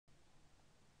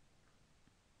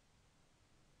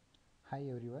Hi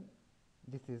everyone,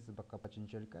 this is Bakappa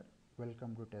Chinchalkar.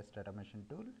 Welcome to Test Automation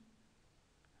Tool.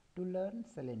 To learn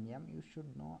Selenium, you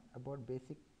should know about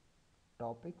basic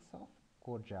topics of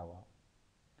core Java.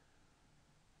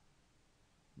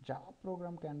 Java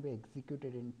program can be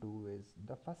executed in two ways.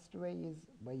 The first way is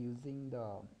by using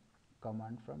the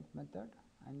command prompt method,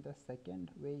 and the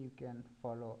second way you can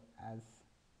follow as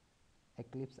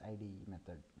Eclipse IDE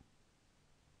method.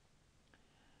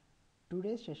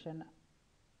 Today's session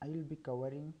I will be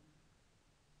covering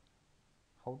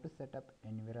how to set up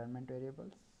environment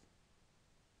variables.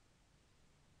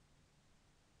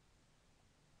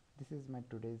 This is my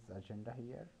today's agenda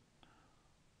here.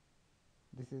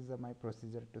 This is my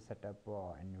procedure to set up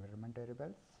environment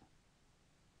variables.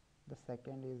 The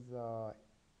second is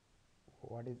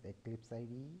what is Eclipse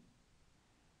IDE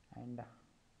and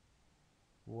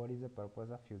what is the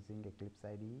purpose of using Eclipse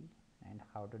IDE and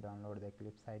how to download the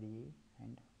Eclipse IDE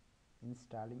and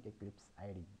installing Eclipse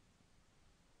IDE.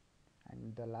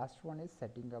 And the last one is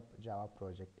setting up Java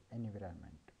project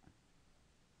environment.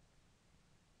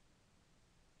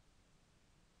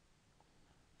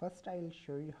 First, I will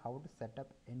show you how to set up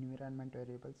environment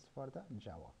variables for the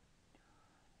Java.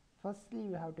 Firstly,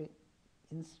 you have to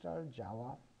install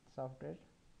Java software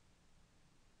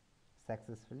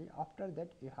successfully. After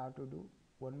that, you have to do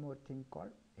one more thing called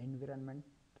environment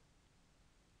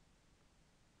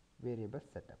variable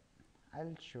setup. I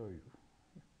will show you.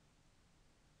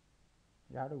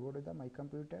 You have to go to my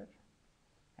computer,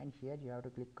 and here you have to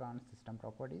click on system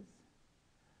properties.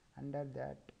 Under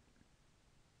that,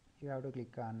 you have to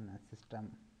click on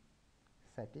system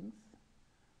settings.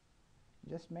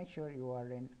 Just make sure you are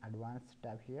in advanced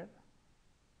tab here.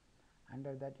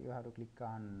 Under that, you have to click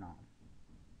on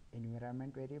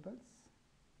environment variables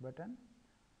button.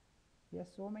 Here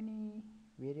so many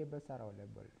variables are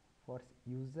available for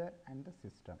user and the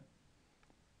system.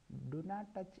 Do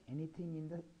not touch anything in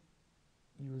the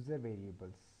user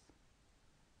variables.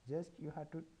 Just you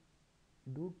have to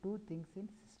do two things in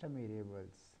system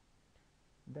variables.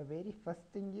 The very first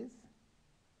thing is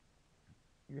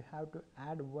you have to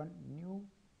add one new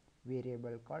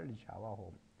variable called Java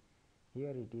home. Here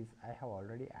it is, I have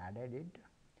already added it.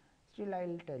 Still I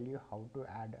will tell you how to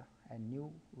add a new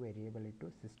variable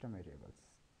into system variables.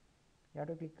 You have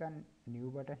to click on new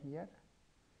button here,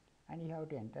 and you have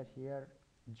to enter here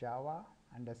Java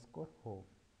underscore home.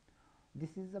 This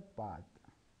is the path.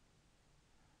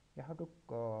 You have to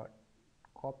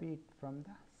copy it from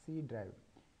the C drive.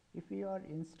 If you are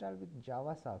installed with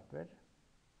Java software,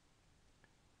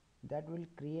 that will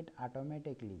create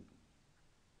automatically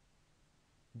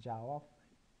Java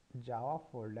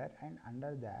folder, and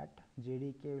under that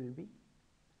JDK will be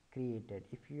created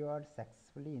if you are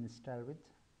successfully installed with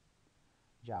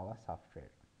Java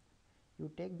software.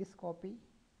 You take this copy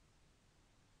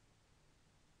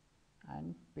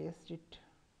and paste it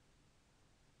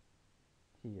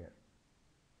here.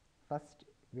 First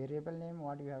variable name,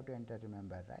 what you have to enter,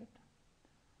 remember, right?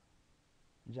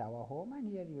 Java home, and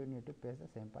here you need to paste the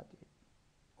same path.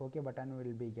 OK button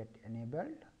will be get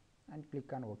enabled, and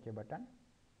click on OK button.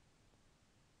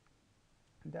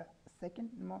 The second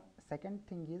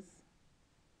thing is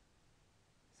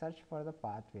search for the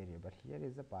path variable. Here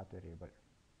is the path variable.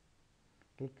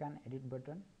 Click on edit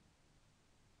button,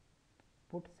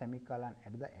 put semicolon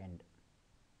at the end.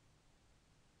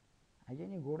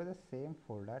 Again you go to the same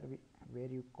folder where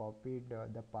you copied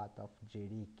the path of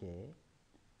JDK,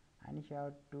 and you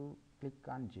have to click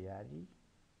on GRE.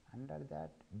 Under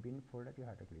that bin folder you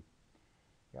have to click.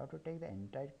 You have to take the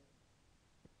entire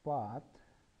path,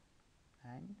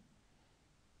 and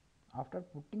after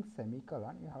putting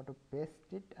semicolon you have to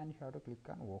paste it, and you have to click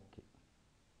on OK.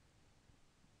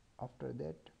 After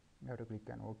that you have to click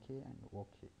on OK and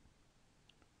OK.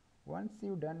 Once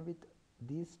you done with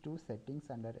these two settings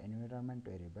under environment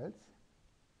variables,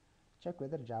 check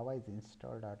whether Java is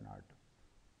installed or not.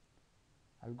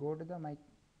 I'll go to my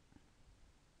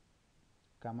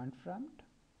command prompt.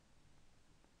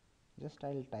 Just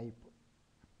I'll type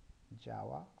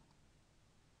Java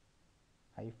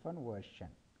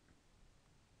 -version.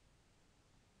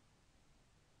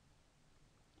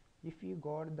 If you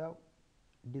got the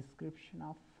description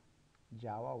of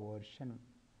Java version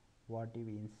what you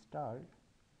installed,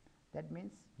 that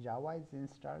means Java is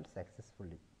installed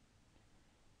successfully.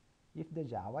 If the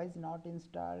Java is not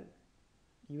installed,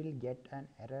 you will get an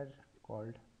error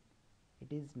called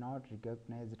it is not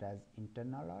recognized as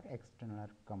internal or external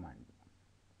command.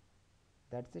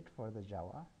 That's it for the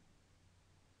Java.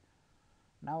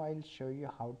 Now I will show you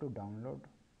how to download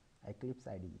Eclipse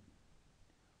IDE.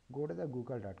 Go to the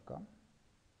google.com.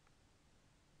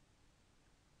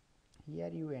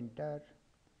 Here you enter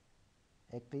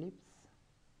Eclipse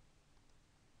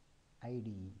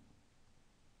IDE.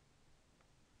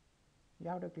 You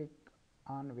have to click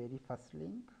on very first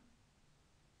link.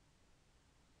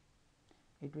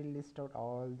 It will list out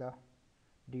all the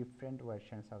different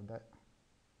versions of the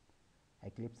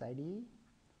Eclipse IDE.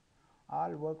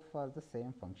 All work for the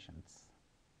same functions.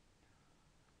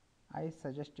 I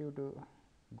suggest you to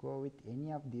go with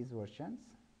any of these versions.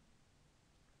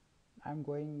 I am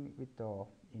going with the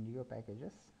Indigo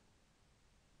packages.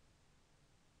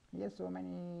 Here so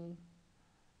many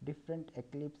different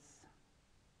Eclipse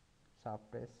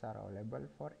softwares are available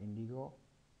for Indigo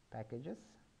packages.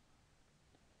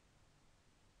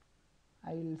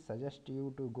 I will suggest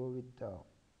you to go with the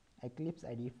Eclipse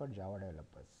IDE for Java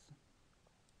developers.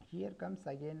 Here comes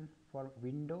again for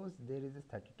Windows there is a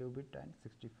 32-bit and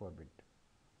 64-bit.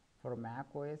 For Mac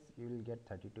OS you will get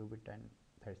 32-bit and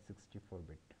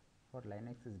 64-bit. For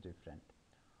Linux is different.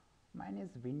 Mine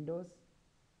is Windows.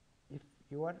 If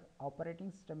your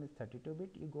operating system is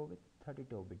 32-bit, you go with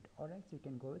 32-bit, or else you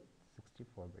can go with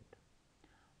 64-bit.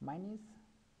 Mine is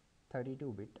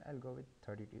 32-bit. I'll go with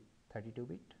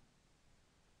 32-bit.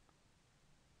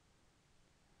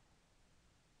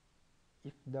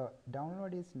 If the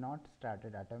download is not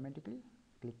started automatically,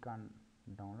 click on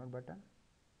download button.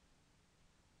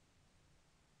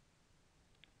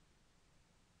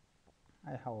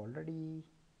 I have already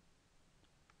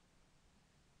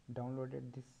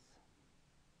downloaded this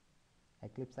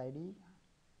Eclipse IDE.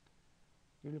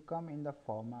 You will come in the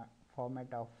format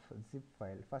of zip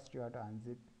file. First you have to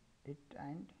unzip it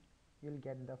and you will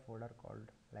get the folder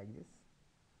called like this.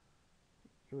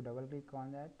 You double click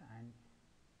on that and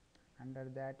under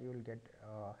that you will get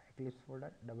Eclipse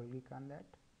folder. Double click on that.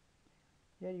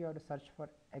 Here you have to search for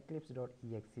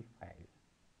eclipse.exe file.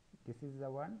 This is the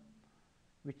one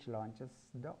which launches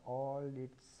the all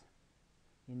its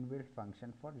inbuilt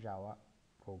function for Java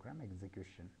program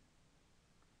execution.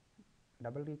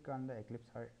 Double click on the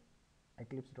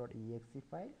eclipse.exe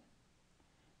file.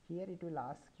 Here it will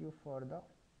ask you for the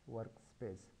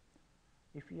workspace.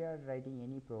 If you are writing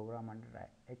any program under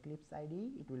Eclipse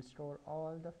IDE, it will store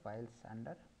all the files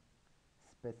under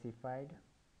specified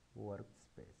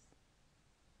workspace.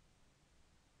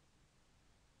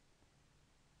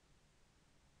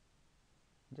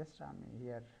 Just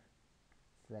here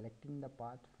selecting the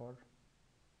path for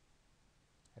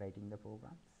writing the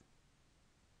programs.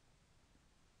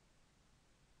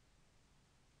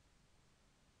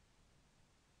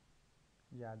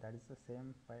 Yeah, that is the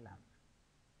same file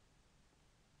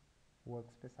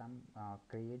workspace I'm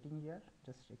creating here.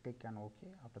 Just click on OK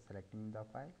after selecting the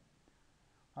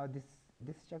file.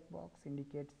 This checkbox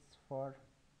indicates for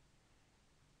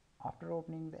after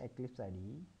opening the Eclipse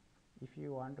IDE if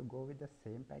you want to go with the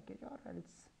same package or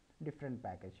else different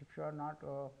package. If you are not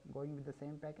going with the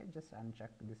same package, just uncheck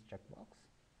this checkbox.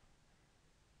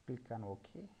 Click on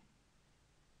OK.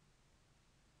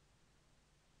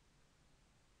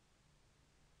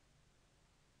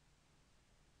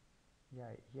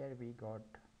 Yeah, here we got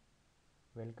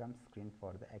welcome screen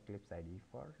for the Eclipse IDE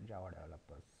for Java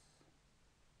developers.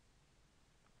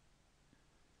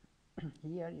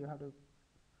 Here you have to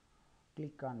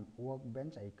click on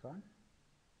workbench icon.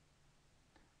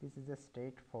 This is a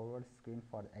straightforward screen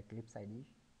for Eclipse IDE.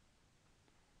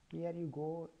 Here you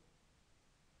go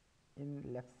in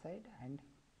left side and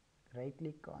right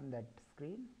click on that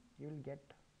screen. You will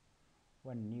get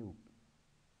one new.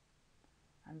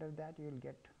 Under that you will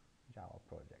get Java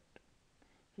project.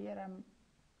 Here I am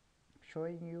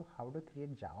showing you how to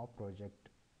create Java project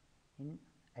in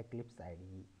Eclipse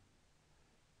IDE.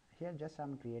 Here just I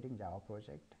am creating Java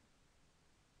project.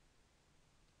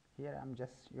 Here I am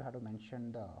just, you have to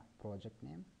mention the project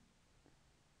name.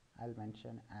 I'll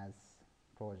mention as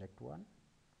project 1.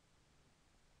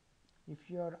 If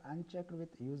you are unchecked with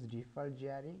use default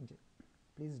GRE,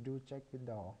 please do check with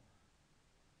the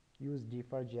use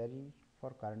default GRE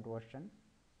for current version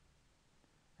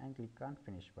and click on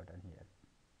finish button here.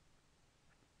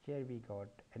 Here we got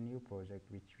a new project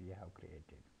which we have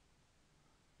created.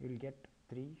 You will get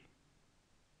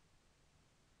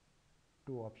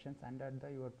two options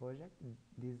under your project.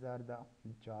 These are the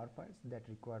jar files that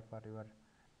required for your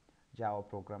Java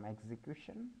program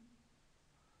execution.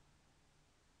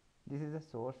 This is the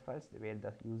source files where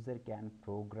the user can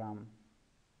program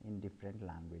in different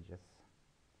languages.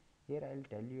 Here I will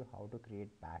tell you how to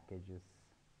create packages.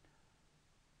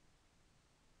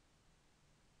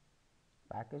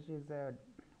 Package is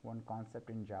one concept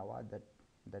in Java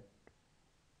that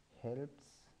helps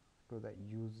to the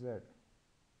user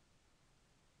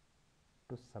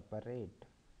to separate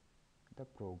the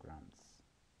programs.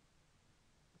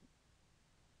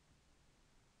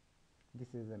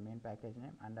 This is the main package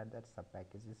name. Under that sub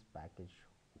package is package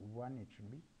 1 it should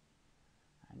be,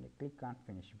 and click on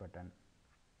finish button.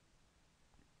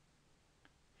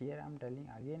 Here I am telling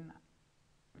again,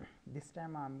 this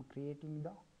time I am creating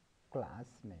the class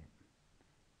name,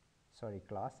 sorry,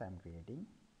 class I am creating.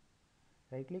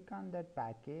 Right click on that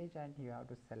package and you have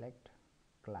to select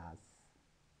class.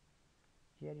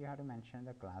 Here you have to mention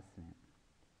the class name.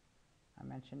 I am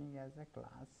mentioning as a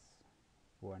class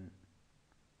 1.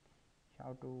 You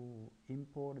have to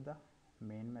import the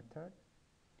main method,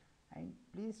 and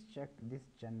please check this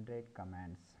generate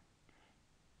commands.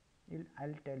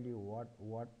 I'll tell you what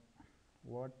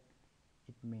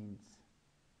it means.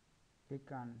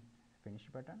 Click on finish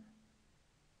button.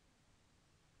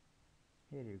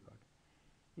 Here you got.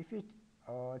 If you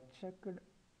checked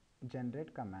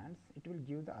generate commands, it will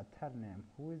give the author name.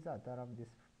 Who is the author of this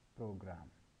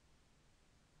program?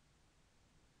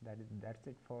 That's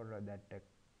it for that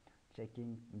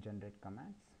checking generate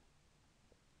commands.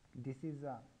 This is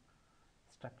a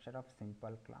structure of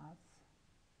simple class.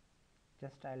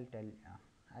 Just I'll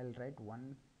write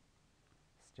one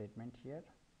statement here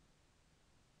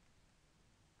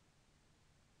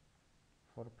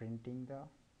for printing the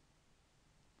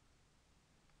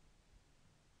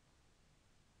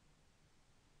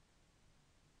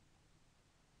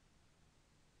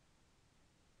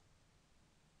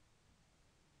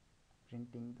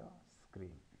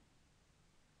screen.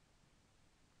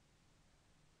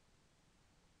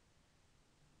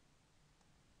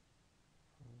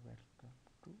 Welcome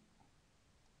to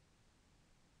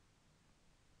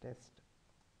test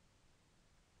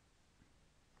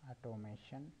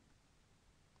automation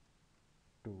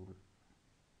tool.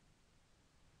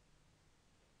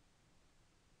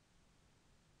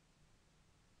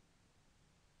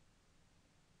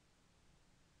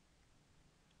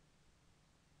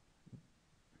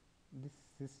 This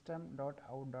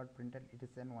system.out.println, it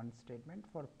is an one statement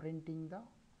for printing the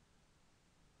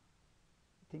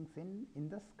things in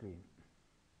the screen.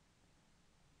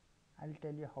 I'll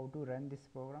tell you how to run this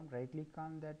program. Right click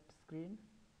on that screen,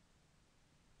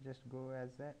 just go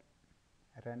as a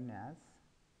run as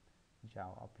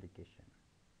Java application.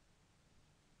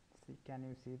 See, can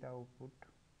you see the output?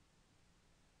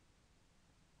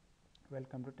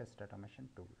 Welcome to test automation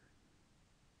tool.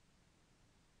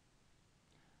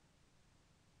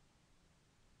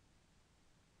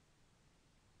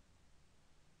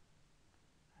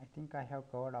 I think I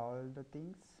have covered all the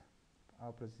things.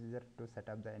 Procedure to set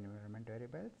up the environment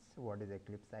variables, what is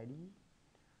Eclipse IDE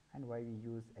and why we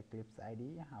use Eclipse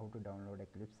IDE, how to download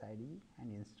Eclipse IDE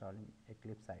and installing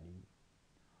Eclipse IDE.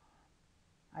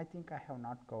 I think I have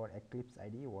not covered Eclipse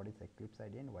IDE, what is Eclipse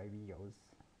IDE and why we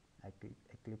use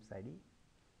Eclipse IDE.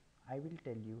 I will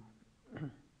tell you.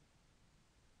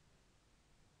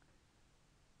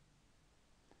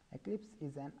 Eclipse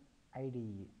is an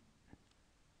IDE.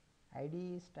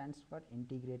 IDE stands for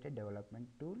Integrated Development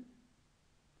Tool.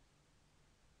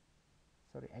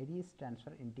 Sorry, IDE stands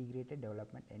for Integrated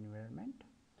Development Environment.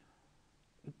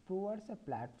 It provides a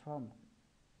platform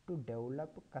to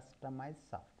develop customized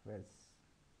softwares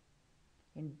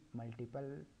in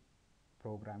multiple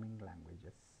programming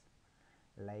languages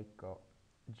like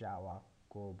Java,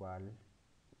 COBOL,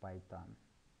 Python,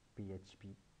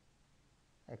 PHP,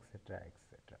 etc.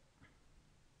 etc.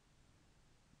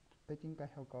 I think I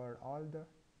have covered all the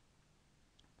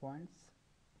points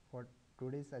for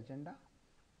today's agenda.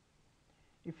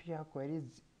 If you have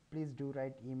queries, please do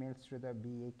write emails to the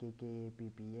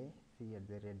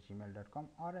bakkappa@gmail.com,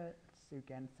 or else you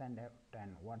can send out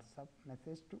an WhatsApp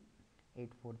message to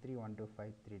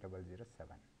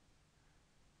 843-125-3007.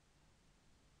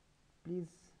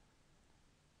 Please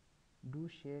do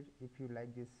share if you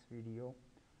like this video.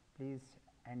 Please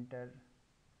enter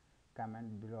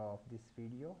comment below of this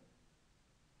video.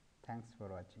 Thanks for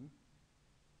watching.